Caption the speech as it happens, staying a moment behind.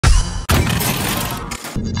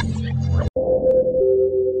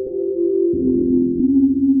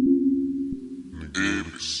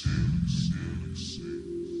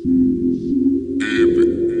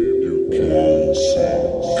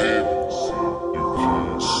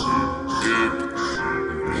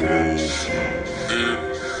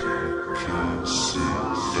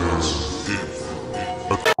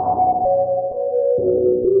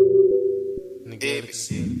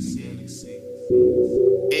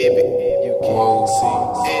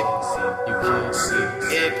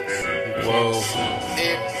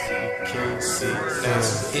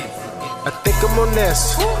I think I'm on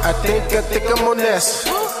this. I think I'm on this.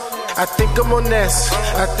 I think I'm on this.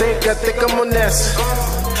 I think I'm on this.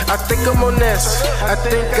 I think I'm on this. I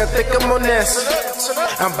think I'm on this.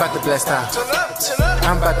 I'm about to blast out.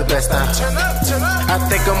 I'm about to blast out. I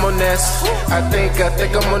think I'm on this. I think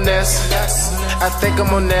I'm on this. I think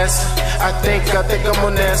I'm on this. I think I'm on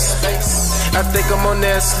this. I think I'm on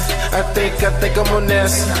this. I think I'm on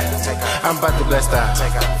this. I'm about to blast out.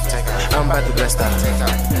 I'm about to blast out.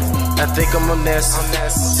 I think I'm on this.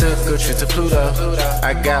 Took a trip to Pluto.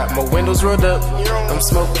 I got my windows rolled up. I'm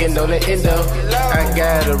smoking on the endo. I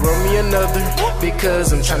gotta roll me another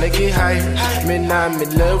because I'm tryna get higher. Man, I'm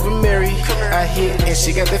in love with Mary. I hit and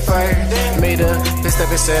she got that fire. Made up, pissed like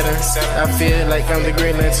a Saturn. I feel like I'm the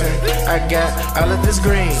Green Lantern. I got all of this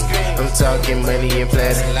green. I'm talking money and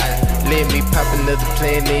platinum. Let me pop another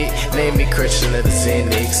planet. Name me crush another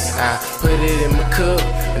Xanax. I put it in my cup,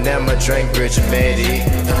 and now my drink real dramatic.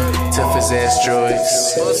 Tough as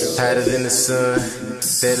asteroids, hotter than the sun.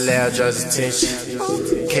 That loud draws attention.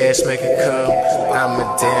 Cash make it come. I'm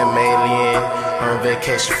a damn alien on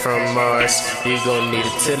vacation from Mars. You gon' need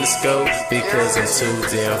a telescope because I'm too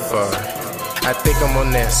damn far. I think I'm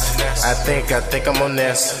on this. I think I'm on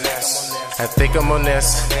this. I think I'm on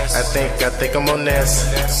this. I think I'm on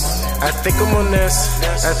this. I think I'm on this.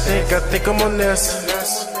 I think I'm on this.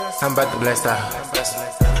 I'm about to blast out.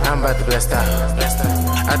 I'm about to blast out.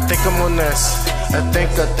 I think I'm on this. I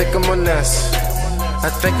think I'm on this. I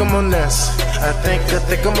think I'm on this. I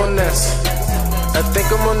think I'm on this. I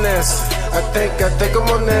think I'm on this. I think I'm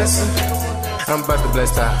on this. I'm about to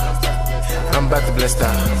blast out. I'm about to blast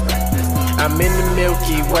out. I'm in the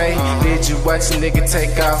Milky Way. Did you watch a nigga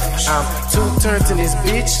take off? I'm two turns in this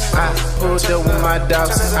bitch. I pulled up with my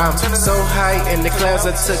dogs. I'm so high in the clouds,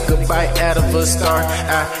 I took a bite out of a star.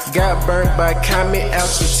 I got burned by a comet, out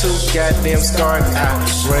from too goddamn scarred. I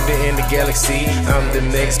run it in the galaxy. I'm the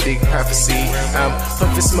next big prophecy. I'm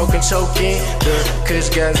puffing, smoking, choking. The Kush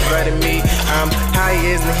guys invited me. I'm high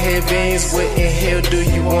as the heavens. What in hell do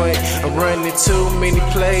you want? I'm running too many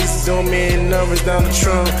plays, doing many numbers down the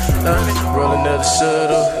trunk. Roll another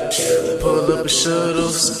shuttle, pull up a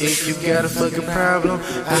shuttles. If you got a fucking problem,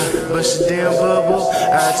 I bust your damn bubble.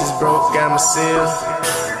 I just broke out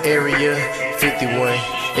myself. Area 51,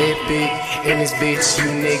 epic in this bitch. You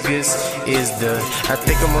niggas is the. I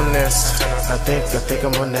think I'm on this. I think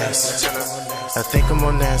I'm on this. I think I'm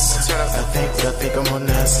on this. I think I'm on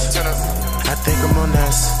this. I think I'm on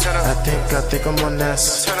this. I think I'm on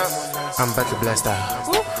this. I'm about to blast out.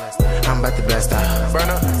 I'm about to blast out.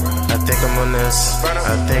 I think I'm on this.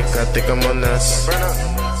 I think I'm on this.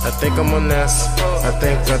 I think I'm on this. I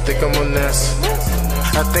think I'm on this.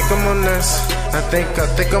 I think I'm on this. I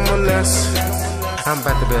think I'm on this. I'm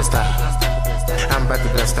about to blast out. I'm about to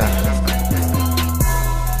blast out.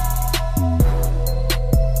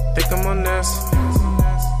 Think I'm on this.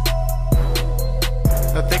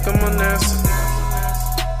 I think I'm on this.